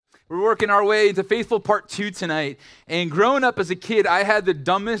We're working our way into Faithful Part 2 tonight. And growing up as a kid, I had the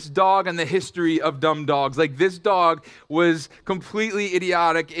dumbest dog in the history of dumb dogs. Like, this dog was completely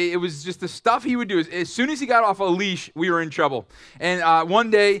idiotic. It was just the stuff he would do. As soon as he got off a leash, we were in trouble. And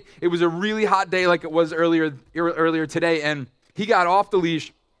one day, it was a really hot day like it was earlier today, and he got off the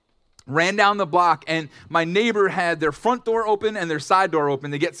leash, ran down the block, and my neighbor had their front door open and their side door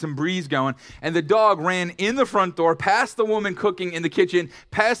open to get some breeze going. And the dog ran in the front door, past the woman cooking in the kitchen,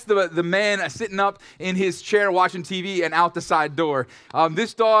 past the man sitting up in his chair watching TV, and out the side door.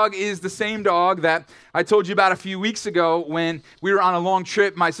 This dog is the same dog that I told you about a few weeks ago when we were on a long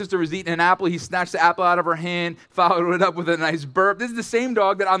trip. My sister was eating an apple. He snatched the apple out of her hand, followed it up with a nice burp. This is the same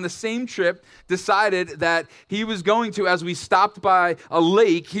dog that on the same trip decided that he was going to, as we stopped by a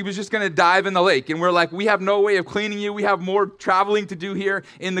lake, he was just going to dive in the lake. And we're like, we have no way of cleaning you. We have more traveling to do here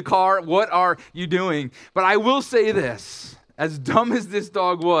in the car. What are you doing? But I will say this. As dumb as this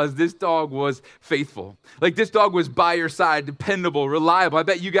dog was faithful. Like, this dog was by your side, dependable, reliable. I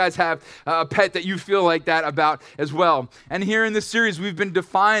bet you guys have a pet that you feel like that about as well. And here in this series, we've been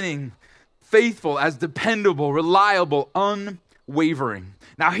defining faithful as dependable, reliable, unwavering.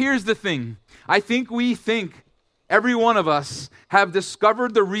 Now, here's the thing. I think every one of us have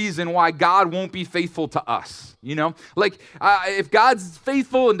discovered the reason why God won't be faithful to us, you know? Like, if God's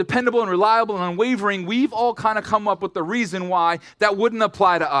faithful and dependable and reliable and unwavering, we've all kind of come up with the reason why that wouldn't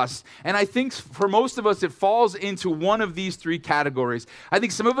apply to us. And I think for most of us, it falls into one of these three categories. I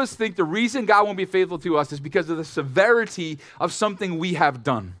think some of us think the reason God won't be faithful to us is because of the severity of something we have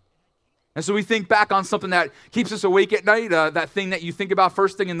done. And so we think back on something that keeps us awake at night, that thing that you think about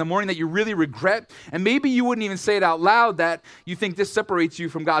first thing in the morning that you really regret. And maybe you wouldn't even say it out loud that you think this separates you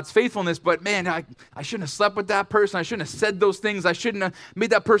from God's faithfulness. But man, I shouldn't have slept with that person. I shouldn't have said those things. I shouldn't have made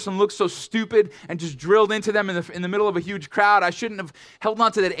that person look so stupid and just drilled into them in the middle of a huge crowd. I shouldn't have held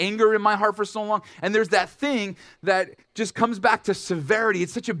on to that anger in my heart for so long. And there's that thing that just comes back to severity.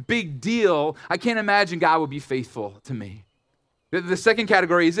 It's such a big deal. I can't imagine God would be faithful to me. The second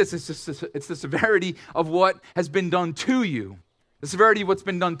category is this. It's the severity of what has been done to you. The severity of what's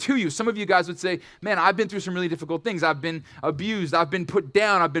been done to you. Some of you guys would say, man, I've been through some really difficult things. I've been abused. I've been put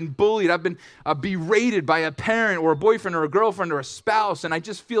down. I've been bullied. I've been berated by a parent or a boyfriend or a girlfriend or a spouse, and I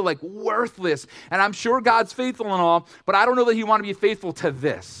just feel like worthless. And I'm sure God's faithful and all, but I don't know that he want to be faithful to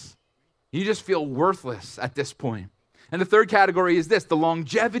this. You just feel worthless at this point. And the third category is this, the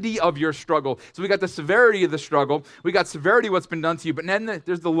longevity of your struggle. So we got the severity of the struggle. We got severity of what's been done to you. But then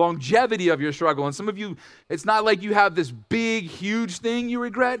there's the longevity of your struggle. And some of you, it's not like you have this big, huge thing you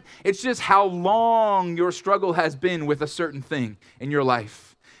regret. It's just how long your struggle has been with a certain thing in your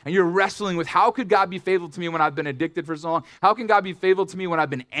life. And you're wrestling with, how could God be faithful to me when I've been addicted for so long? How can God be faithful to me when I've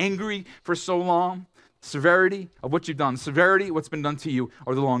been angry for so long? Severity of what you've done. Severity of what's been done to you,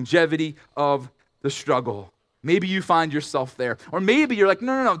 or the longevity of the struggle. Maybe you find yourself there. Or maybe you're like,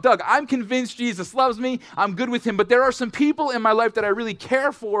 no, Doug, I'm convinced Jesus loves me. I'm good with him. But there are some people in my life that I really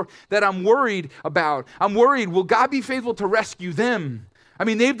care for that I'm worried about. I'm worried, will God be faithful to rescue them? I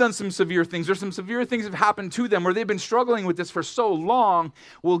mean, they've done some severe things. There's some severe things that have happened to them where they've been struggling with this for so long.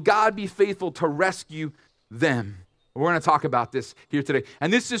 Will God be faithful to rescue them? We're going to talk about this here today.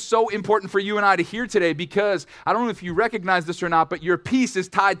 And this is so important for you and I to hear today because I don't know if you recognize this or not, but your peace is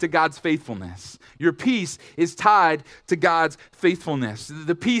tied to God's faithfulness. Your peace is tied to God's faithfulness.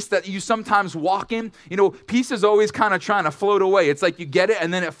 The peace that you sometimes walk in, peace is always kind of trying to float away. It's like you get it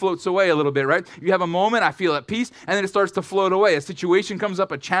and then it floats away a little bit, right? You have a moment, I feel at peace, and then it starts to float away. A situation comes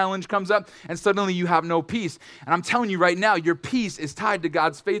up, a challenge comes up, and suddenly you have no peace. And I'm telling you right now, your peace is tied to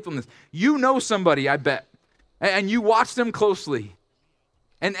God's faithfulness. You know somebody, I bet. And you watch them closely,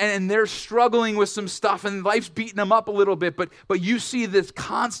 and they're struggling with some stuff, and life's beating them up a little bit, but you see this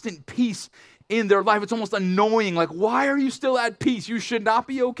constant peace in their life. It's almost annoying. Like, why are you still at peace? You should not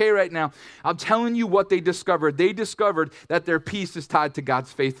be okay right now. I'm telling you what they discovered. They discovered that their peace is tied to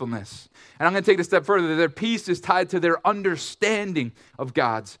God's faithfulness. And I'm going to take it a step further. Their peace is tied to their understanding of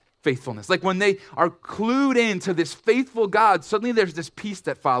God's faithfulness. Like when they are clued into this faithful God, suddenly there's this peace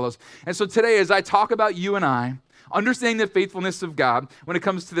that follows. And so today, as I talk about you and I, understanding the faithfulness of God when it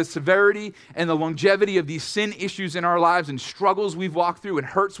comes to the severity and the longevity of these sin issues in our lives and struggles we've walked through and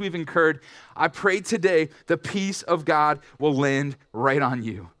hurts we've incurred, I pray today the peace of God will land right on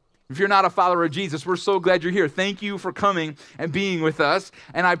you. If you're not a follower of Jesus, we're so glad you're here. Thank you for coming and being with us.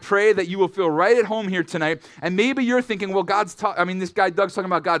 And I pray that you will feel right at home here tonight. And maybe you're thinking, well, this guy Doug's talking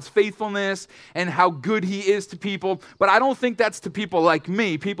about God's faithfulness and how good he is to people. But I don't think that's to people like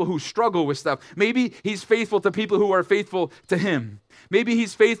me, people who struggle with stuff. Maybe he's faithful to people who are faithful to him. Maybe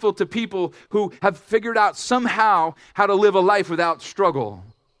he's faithful to people who have figured out somehow how to live a life without struggle.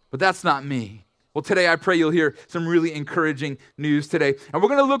 But that's not me. Well, today I pray you'll hear some really encouraging news today. And we're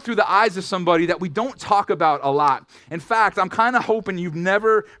going to look through the eyes of somebody that we don't talk about a lot. In fact, I'm kind of hoping you've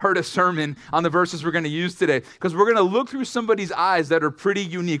never heard a sermon on the verses we're going to use today, because we're going to look through somebody's eyes that are pretty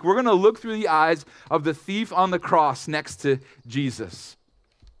unique. We're going to look through the eyes of the thief on the cross next to Jesus.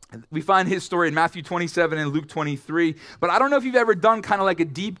 We find his story in Matthew 27 and Luke 23, but I don't know if you've ever done kind of like a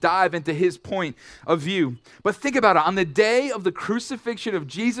deep dive into his point of view. But think about it. On the day of the crucifixion of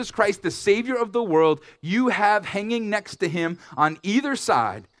Jesus Christ, the Savior of the world, you have hanging next to him on either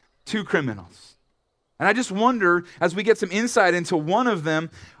side two criminals. And I just wonder, as we get some insight into one of them,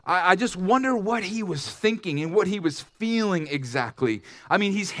 I just wonder what he was thinking and what he was feeling exactly. I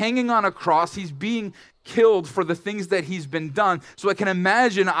mean, he's hanging on a cross. He's being killed for the things that he's been done. So I can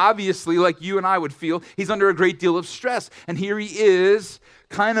imagine, obviously, like you and I would feel, he's under a great deal of stress. And here he is,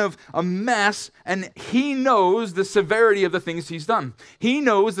 kind of a mess, and he knows the severity of the things he's done. He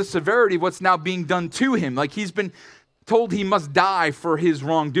knows the severity of what's now being done to him. Like he's been told he must die for his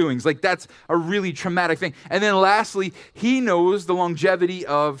wrongdoings. Like that's a really traumatic thing. And then lastly, he knows the longevity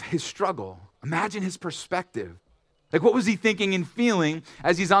of his struggle. Imagine his perspective. Like what was he thinking and feeling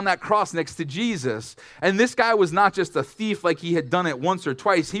as he's on that cross next to Jesus? And this guy was not just a thief like he had done it once or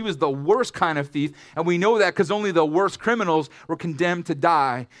twice. He was the worst kind of thief. And we know that because only the worst criminals were condemned to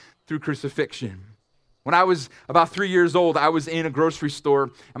die through crucifixion. When I was about 3 years old, I was in a grocery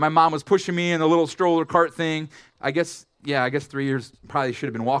store and my mom was pushing me in a little stroller cart thing. I guess 3 years, probably should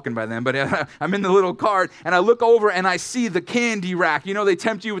have been walking by then, but I'm in the little cart and I look over and I see the candy rack. You know, they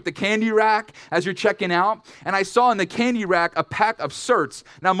tempt you with the candy rack as you're checking out. And I saw in the candy rack a pack of Certs.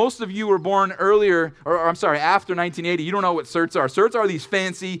 Now, most of you were born after 1980. You don't know what Certs are. Certs are these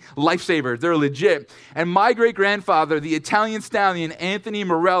fancy lifesavers. They're legit. And my great-grandfather, the Italian stallion, Anthony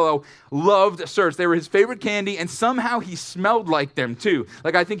Morello, loved Certs. They were his favorite candy, and somehow he smelled like them too.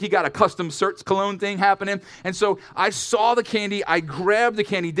 Like I think he got a custom Certs cologne thing happening. And so I saw the candy, I grabbed the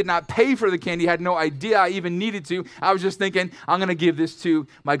candy, did not pay for the candy, had no idea I even needed to. I was just thinking, I'm going to give this to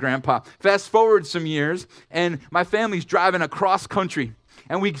my grandpa. Fast forward some years, and my family's driving across country.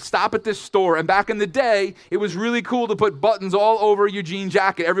 And we stop at this store. And back in the day, it was really cool to put buttons all over your jean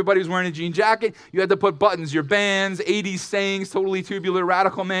jacket. Everybody was wearing a jean jacket. You had to put buttons, your bands, 80s sayings, Totally Tubular,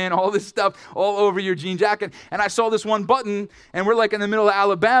 Radical Man, all this stuff all over your jean jacket. And I saw this one button, and we're like in the middle of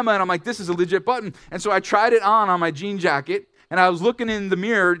Alabama, and I'm like, this is a legit button. And so I tried it on my jean jacket, and I was looking in the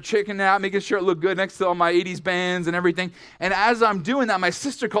mirror, checking it out, making sure it looked good next to all my 80s bands and everything. And as I'm doing that, my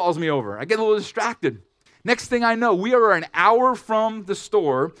sister calls me over. I get a little distracted. Next thing I know, we are an hour from the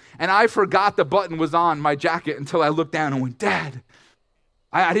store, and I forgot the button was on my jacket until I looked down and went, Dad,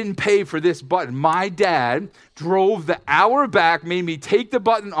 I didn't pay for this button. My dad drove the hour back, made me take the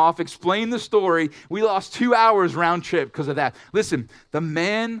button off, explain the story. We lost 2 hours round trip because of that. Listen, the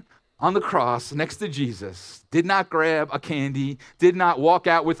man on the cross next to Jesus did not grab a candy, did not walk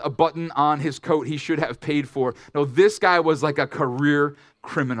out with a button on his coat he should have paid for. No, this guy was like a career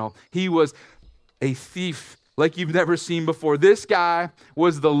criminal. He was a thief like you've never seen before. This guy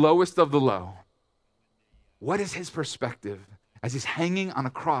was the lowest of the low. What is his perspective as he's hanging on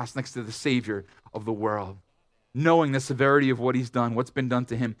a cross next to the Savior of the world, knowing the severity of what he's done, what's been done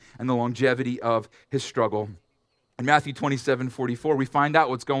to him, and the longevity of his struggle? In Matthew 27:44, we find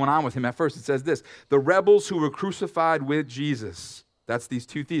out what's going on with him. At first, it says this: the rebels who were crucified with Jesus, that's these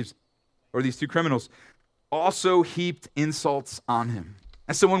two thieves, or these two criminals, also heaped insults on him.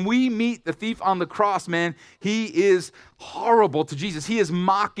 And so when we meet the thief on the cross, man, he is horrible to Jesus. He is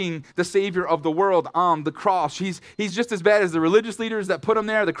mocking the Savior of the world on the cross. He's just as bad as the religious leaders that put him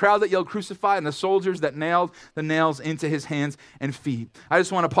there, the crowd that yelled crucify, and the soldiers that nailed the nails into his hands and feet. I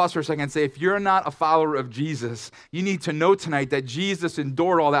just want to pause for a second and say, if you're not a follower of Jesus, you need to know tonight that Jesus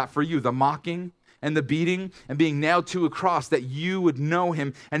endured all that for you, the mocking and the beating and being nailed to a cross, that you would know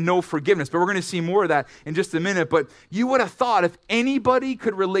him and know forgiveness. But we're going to see more of that in just a minute. But you would have thought if anybody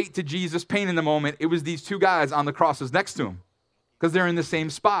could relate to Jesus' pain in the moment, it was these two guys on the crosses next to him, because they're in the same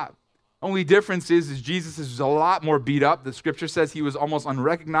spot. Only difference is Jesus is a lot more beat up. The scripture says he was almost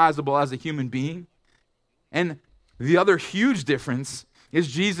unrecognizable as a human being. And the other huge difference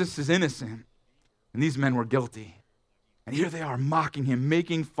is Jesus is innocent and these men were guilty. And here they are mocking him,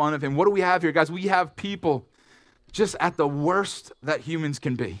 making fun of him. What do we have here, guys? We have people just at the worst that humans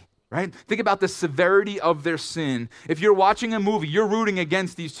can be, right? Think about the severity of their sin. If you're watching a movie, you're rooting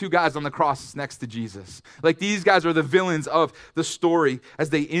against these two guys on the cross next to Jesus. Like these guys are the villains of the story as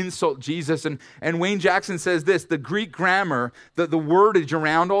they insult Jesus. And Wayne Jackson says this: the Greek grammar, the wordage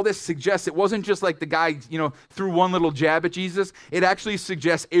around all this suggests it wasn't just like the guy, threw one little jab at Jesus. It actually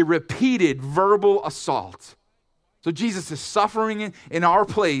suggests a repeated verbal assault. So Jesus is suffering in our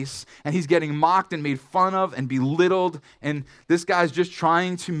place, and he's getting mocked and made fun of and belittled, and this guy's just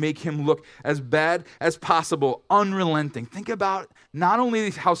trying to make him look as bad as possible, unrelenting. Think about not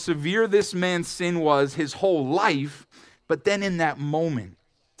only how severe this man's sin was his whole life, but then in that moment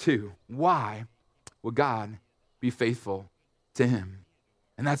too. Why would God be faithful to him?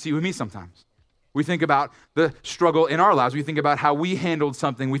 And that's you and me sometimes. We think about the struggle in our lives. We think about how we handled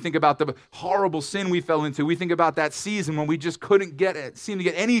something. We think about the horrible sin we fell into. We think about that season when we just couldn't seem to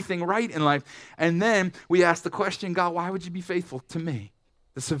get anything right in life. And then we ask the question, God, why would you be faithful to me?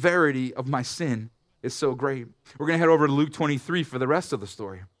 The severity of my sin is so great. We're going to head over to Luke 23 for the rest of the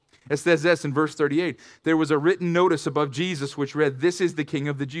story. It says this in verse 38, there was a written notice above Jesus which read, "This is the King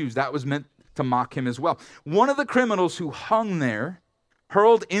of the Jews." That was meant to mock him as well. One of the criminals who hung there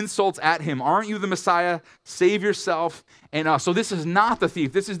hurled insults at him. "Aren't you the Messiah? Save yourself and us." So this is not the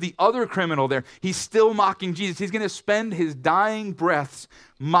thief. This is the other criminal there. He's still mocking Jesus. He's going to spend his dying breaths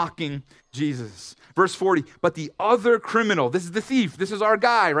mocking Jesus. Verse 40, but the other criminal, this is the thief, this is our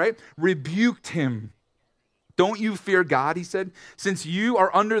guy, right? Rebuked him. "Don't you fear God," he said, "since you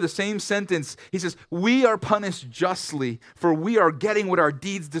are under the same sentence." He says, "We are punished justly, for we are getting what our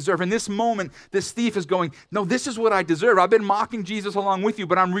deeds deserve." In this moment, this thief is going, "No, this is what I deserve. I've been mocking Jesus along with you,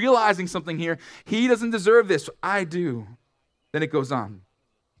 but I'm realizing something here. He doesn't deserve this. I do." Then it goes on.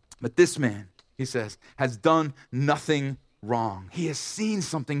 "But this man," he says, "has done nothing wrong." He has seen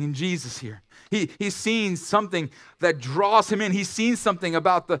something in Jesus here. He's seen something that draws him in. He's seen something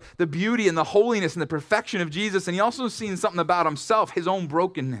about the beauty and the holiness and the perfection of Jesus. And he also seen something about himself, his own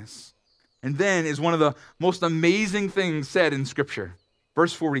brokenness. And then is one of the most amazing things said in Scripture.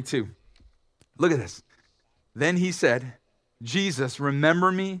 Verse 42. Look at this. "Then he said, 'Jesus, remember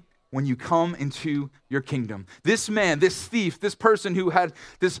me when you come into your kingdom.'" This man, this thief, this person who had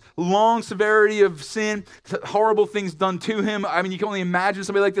this long severity of sin, horrible things done to him. I mean, you can only imagine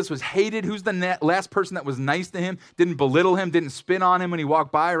somebody like this was hated. Who's the last person that was nice to him, didn't belittle him, didn't spit on him when he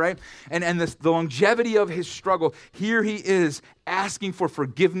walked by, right? And the longevity of his struggle, here he is asking for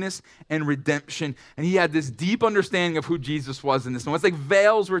forgiveness and redemption. And he had this deep understanding of who Jesus was in this moment. It's like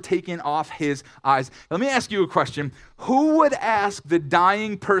veils were taken off his eyes. Let me ask you a question. Who would ask the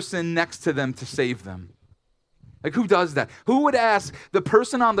dying person next to them to save them? Like, who does that? Who would ask the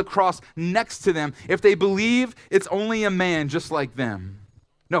person on the cross next to them if they believe it's only a man just like them?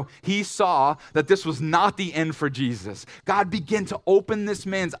 No, he saw that this was not the end for Jesus. God began to open this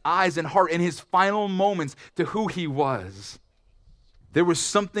man's eyes and heart in his final moments to who he was. There was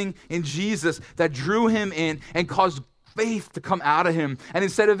something in Jesus that drew him in and caused faith to come out of him. And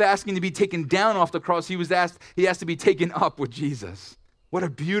instead of asking to be taken down off the cross, he asked to be taken up with Jesus. What a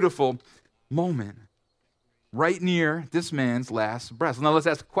beautiful moment. Right near this man's last breath. Now let's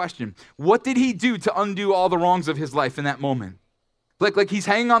ask a question. What did he do to undo all the wrongs of his life in that moment? Like he's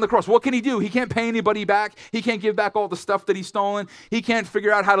hanging on the cross. What can he do? He can't pay anybody back. He can't give back all the stuff that he's stolen. He can't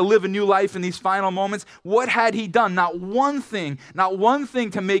figure out how to live a new life in these final moments. What had he done? Not one thing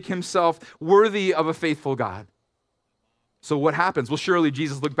to make himself worthy of a faithful God. So what happens? Well, surely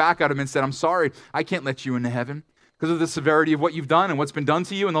Jesus looked back at him and said, "I'm sorry, I can't let you into heaven because of the severity of what you've done and what's been done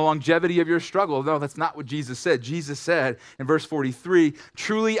to you and the longevity of your struggle." No, that's not what Jesus said. Jesus said in verse 43,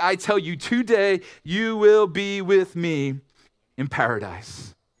 "Truly I tell you, today you will be with me in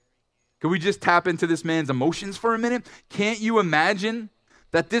paradise." Can we just tap into this man's emotions for a minute? Can't you imagine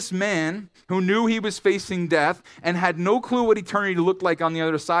that this man who knew he was facing death and had no clue what eternity looked like on the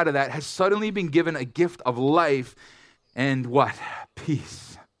other side of that has suddenly been given a gift of life and what?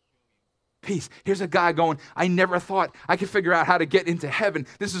 Peace. Peace. Here's a guy going, "I never thought I could figure out how to get into heaven.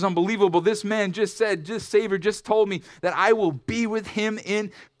 This is unbelievable. This man Savior just told me that I will be with him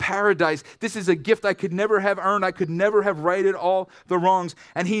in paradise. This is a gift I could never have earned. I could never have righted all the wrongs."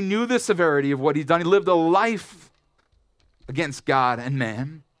 And he knew the severity of what he'd done. He lived a life against God and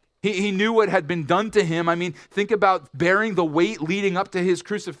man. He knew what had been done to him. I mean, think about bearing the weight leading up to his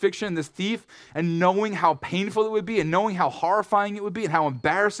crucifixion, this thief, and knowing how painful it would be and knowing how horrifying it would be and how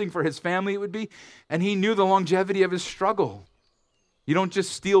embarrassing for his family it would be. And he knew the longevity of his struggle. You don't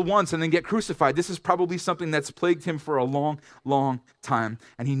just steal once and then get crucified. This is probably something that's plagued him for a long, long time.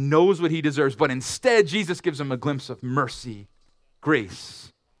 And he knows what he deserves. But instead, Jesus gives him a glimpse of mercy,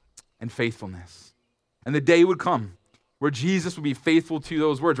 grace, and faithfulness. And the day would come where Jesus would be faithful to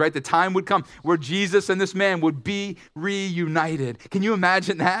those words, right? The time would come where Jesus and this man would be reunited. Can you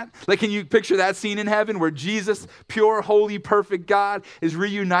imagine that? Like, can you picture that scene in heaven where Jesus, pure, holy, perfect God, is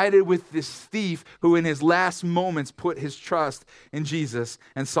reunited with this thief who in his last moments put his trust in Jesus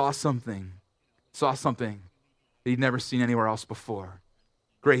and saw something that he'd never seen anywhere else before.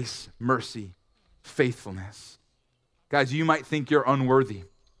 Grace, mercy, faithfulness. Guys, you might think you're unworthy.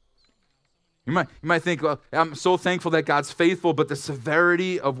 You might think, well, I'm so thankful that God's faithful, but the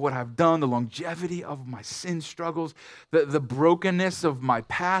severity of what I've done, the longevity of my sin struggles, the brokenness of my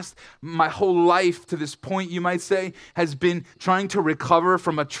past, my whole life to this point, you might say, has been trying to recover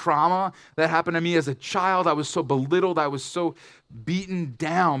from a trauma that happened to me as a child. I was so belittled. I was so beaten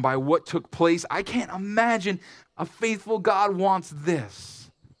down by what took place. I can't imagine a faithful God wants this.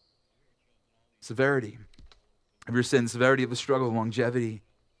 Severity of your sin, severity of the struggle, longevity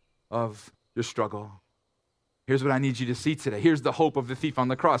of your struggle. Here's what I need you to see today. Here's the hope of the thief on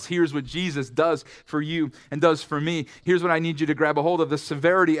the cross. Here's what Jesus does for you and does for me. Here's what I need you to grab a hold of. The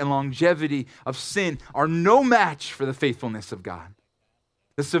severity and longevity of sin are no match for the faithfulness of God.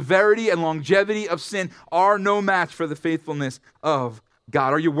 The severity and longevity of sin are no match for the faithfulness of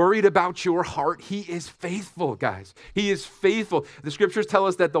God. Are you worried about your heart? He is faithful, guys. He is faithful. The scriptures tell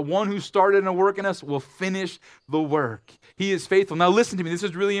us that the one who started a work in us will finish the work. He is faithful. Now listen to me. This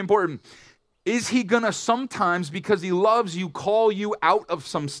is really important. Is he going to sometimes, because he loves you, call you out of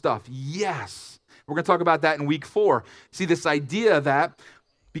some stuff? Yes. We're going to talk about that in week 4. See, this idea that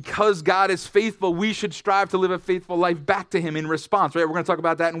because God is faithful, we should strive to live a faithful life back to him in response, right? We're going to talk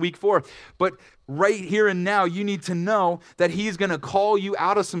about that in week 4. But right here and now, you need to know that he's going to call you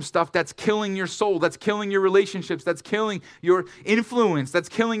out of some stuff that's killing your soul, that's killing your relationships, that's killing your influence, that's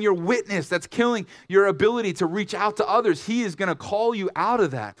killing your witness, that's killing your ability to reach out to others. He is going to call you out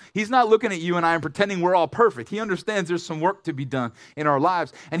of that. He's not looking at you and I and pretending we're all perfect. He understands there's some work to be done in our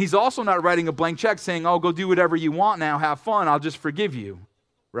lives. And he's also not writing a blank check saying, oh, go do whatever you want now, have fun, I'll just forgive you.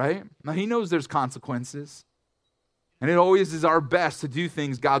 Right? Now, he knows there's consequences. And it always is our best to do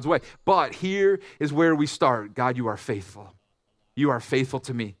things God's way. But here is where we start. God, you are faithful. You are faithful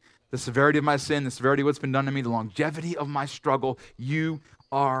to me. The severity of my sin, the severity of what's been done to me, the longevity of my struggle, you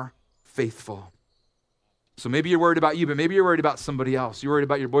are faithful. So maybe you're worried about you, but maybe you're worried about somebody else. You're worried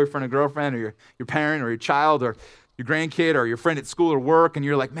about your boyfriend or girlfriend or your parent or your child or your grandkid or your friend at school or work, and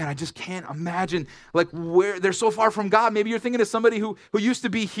you're like, man, I just can't imagine, like, where they're so far from God. Maybe you're thinking of somebody who used to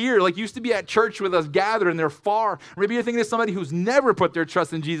be here, like used to be at church with us gathered, and they're far. Or maybe you're thinking of somebody who's never put their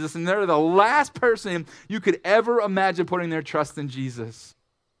trust in Jesus, and they're the last person you could ever imagine putting their trust in Jesus.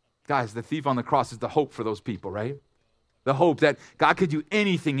 Guys, the thief on the cross is the hope for those people, right? The hope that God could do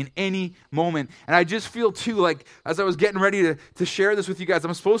anything in any moment. And I just feel too, like, as I was getting ready to share this with you guys,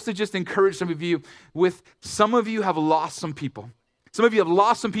 I'm supposed to just encourage some of you some of you have lost some people. Some of you have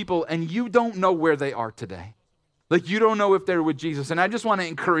lost some people and you don't know where they are today. Like, you don't know if they're with Jesus. And I just want to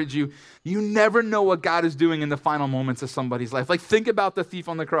encourage you, you never know what God is doing in the final moments of somebody's life. Like, think about the thief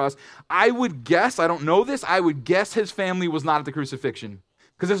on the cross. I would guess, I don't know this, I would guess his family was not at the crucifixion.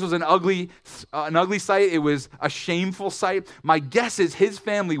 Because this was an ugly sight. It was a shameful sight. My guess is his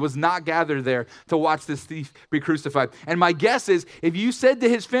family was not gathered there to watch this thief be crucified. And my guess is if you said to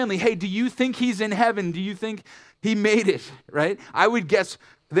his family, hey, do you think he's in heaven? Do you think he made it, right? I would guess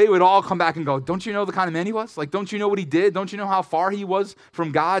they would all come back and go, don't you know the kind of man he was? Like, don't you know what he did? Don't you know how far he was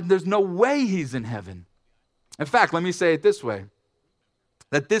from God? There's no way he's in heaven. In fact, let me say it this way,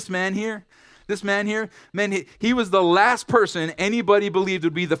 that this man here, man, he was the last person anybody believed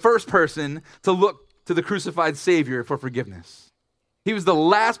would be the first person to look to the crucified Savior for forgiveness. He was the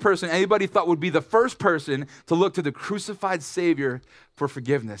last person anybody thought would be the first person to look to the crucified Savior for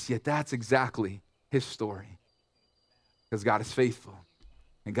forgiveness. Yet that's exactly his story. Because God is faithful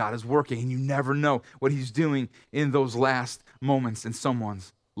and God is working, and you never know what he's doing in those last moments in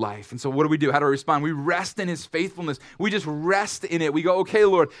someone's life. And so what do? How do we respond? We rest in his faithfulness. We just rest in it. We go, okay,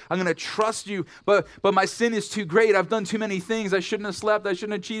 Lord, I'm going to trust you, but my sin is too great. I've done too many things. I shouldn't have slept. I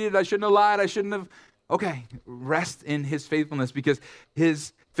shouldn't have cheated. I shouldn't have lied. I shouldn't have. Okay, rest in his faithfulness because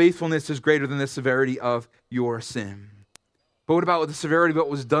his faithfulness is greater than the severity of your sin. But what about the severity of what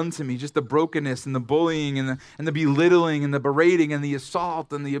was done to me? Just the brokenness and the bullying and the belittling and the berating and the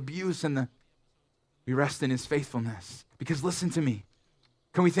assault and the abuse we rest in his faithfulness. Because listen to me.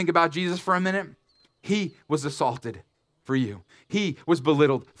 Can we think about Jesus for a minute? He was assaulted for you. He was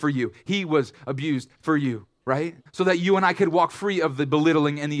belittled for you. He was abused for you, right? So that you and I could walk free of the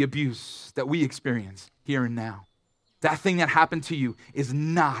belittling and the abuse that we experience here and now. That thing that happened to you is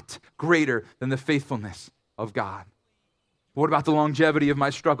not greater than the faithfulness of God. What about the longevity of my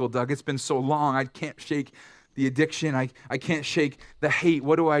struggle, Doug? It's been so long. I can't shake the addiction. I can't shake the hate.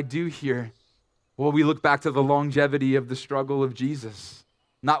 What do I do here? Well, we look back to the longevity of the struggle of Jesus.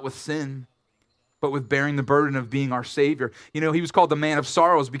 Not with sin, but with bearing the burden of being our Savior. You know, he was called the man of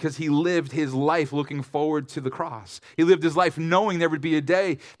sorrows because he lived his life looking forward to the cross. He lived his life knowing there would be a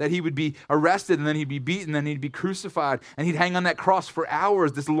day that he would be arrested and then he'd be beaten, then he'd be crucified, and he'd hang on that cross for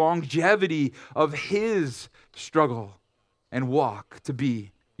hours, this longevity of his struggle and walk to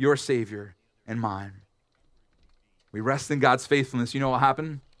be your Savior and mine. We rest in God's faithfulness. You know what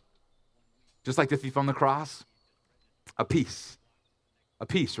happened? Just like the thief on the cross, a peace. A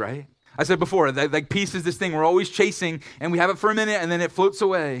peace, right? I said before, like peace is this thing we're always chasing, and we have it for a minute, and then it floats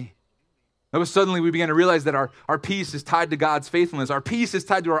away. But suddenly we began to realize that our peace is tied to God's faithfulness. Our peace is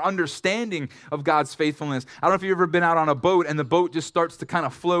tied to our understanding of God's faithfulness. I don't know if you've ever been out on a boat and the boat just starts to kind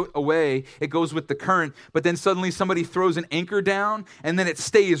of float away. It goes with the current, but then suddenly somebody throws an anchor down and then it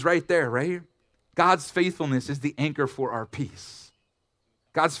stays right there, right? God's faithfulness is the anchor for our peace.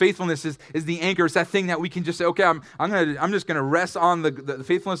 God's faithfulness is the anchor. It's that thing that we can just say, okay, I'm just going to rest on the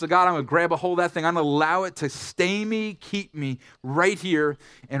faithfulness of God. I'm going to grab a hold of that thing. I'm going to allow it to stay me, keep me right here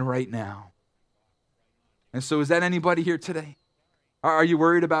and right now. And so is that anybody here today? Are you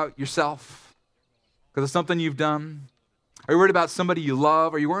worried about yourself because of something you've done? Are you worried about somebody you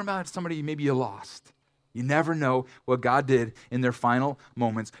love? Are you worried about somebody maybe you lost? You never know what God did in their final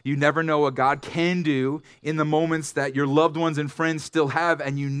moments. You never know what God can do in the moments that your loved ones and friends still have,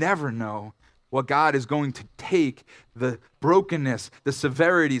 and you never know what God is going to take the brokenness, the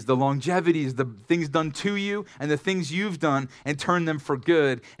severities, the longevities, the things done to you, and the things you've done, and turn them for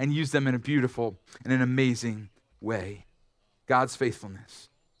good and use them in a beautiful and an amazing way. God's faithfulness,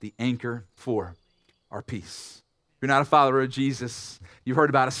 the anchor for our peace. If you're not a follower of Jesus, you've heard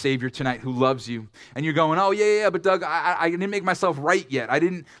about a Savior tonight who loves you, and you're going, oh, yeah, but Doug, I didn't make myself right yet. I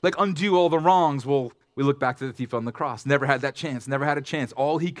didn't undo all the wrongs. Well, we look back to the thief on the cross. Never had that chance, never had a chance.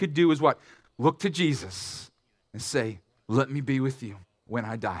 All he could do is what? Look to Jesus and say, let me be with you when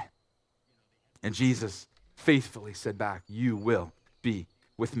I die. And Jesus faithfully said back, you will be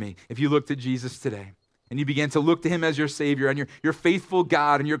with me. If you look to Jesus today and you begin to look to him as your Savior and your faithful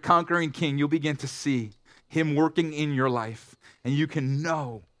God and your conquering King, you'll begin to see him working in your life. And you can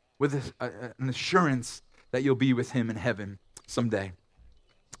know with an assurance that you'll be with him in heaven someday.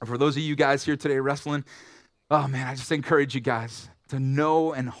 For those of you guys here today wrestling, oh man, I just encourage you guys to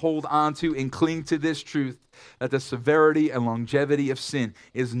know and hold on to and cling to this truth that the severity and longevity of sin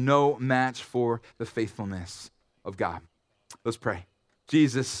is no match for the faithfulness of God. Let's pray.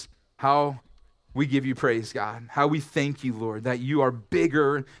 Jesus, how we give you praise, God. How we thank you, Lord, that you are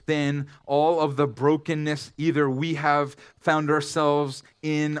bigger than all of the brokenness either we have found ourselves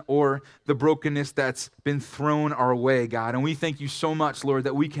in or the brokenness that's been thrown our way, God. And we thank you so much, Lord,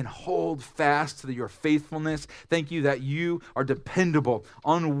 that we can hold fast to your faithfulness. Thank you that you are dependable,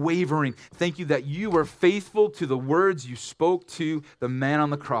 unwavering. Thank you that you are faithful to the words you spoke to the man on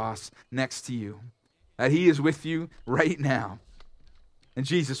the cross next to you, that he is with you right now. And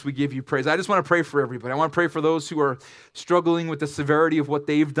Jesus, we give you praise. I just want to pray for everybody. I want to pray for those who are struggling with the severity of what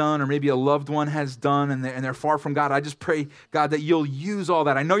they've done or maybe a loved one has done and they're far from God. I just pray, God, that you'll use all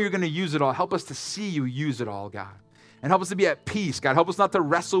that. I know you're going to use it all. Help us to see you use it all, God. And help us to be at peace, God. Help us not to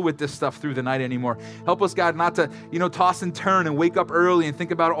wrestle with this stuff through the night anymore. Help us, God, not to, toss and turn and wake up early and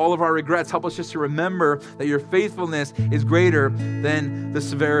think about all of our regrets. Help us just to remember that your faithfulness is greater than the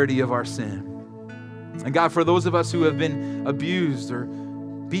severity of our sin. And God, for those of us who have been abused or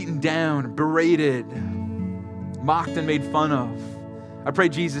beaten down, berated, mocked and made fun of, I pray,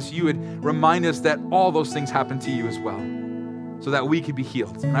 Jesus, you would remind us that all those things happen to you as well so that we could be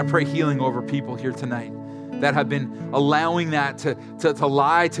healed. And I pray healing over people here tonight that have been allowing that to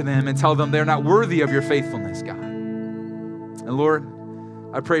lie to them and tell them they're not worthy of your faithfulness, God. And Lord,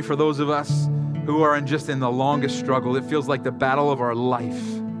 I pray for those of us who are just in the longest struggle. It feels like the battle of our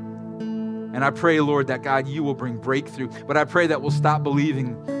life. And I pray, Lord, that God, you will bring breakthrough. But I pray that we'll stop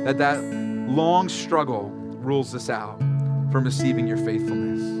believing that long struggle rules us out from receiving your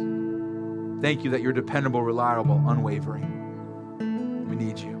faithfulness. Thank you that you're dependable, reliable, unwavering. We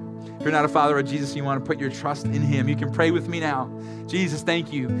need you. If you're not a follower of Jesus and you want to put your trust in him, you can pray with me now. Jesus,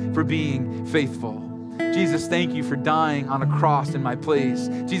 thank you for being faithful. Jesus, thank you for dying on a cross in my place.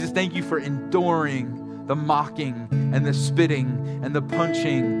 Jesus, thank you for enduring the mocking and the spitting and the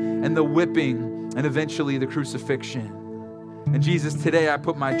punching and the whipping and eventually the crucifixion. And Jesus, today I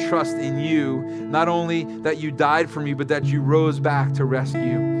put my trust in you, not only that you died for me, but that you rose back to rescue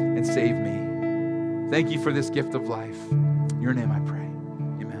and save me. Thank you for this gift of life. In your name I pray.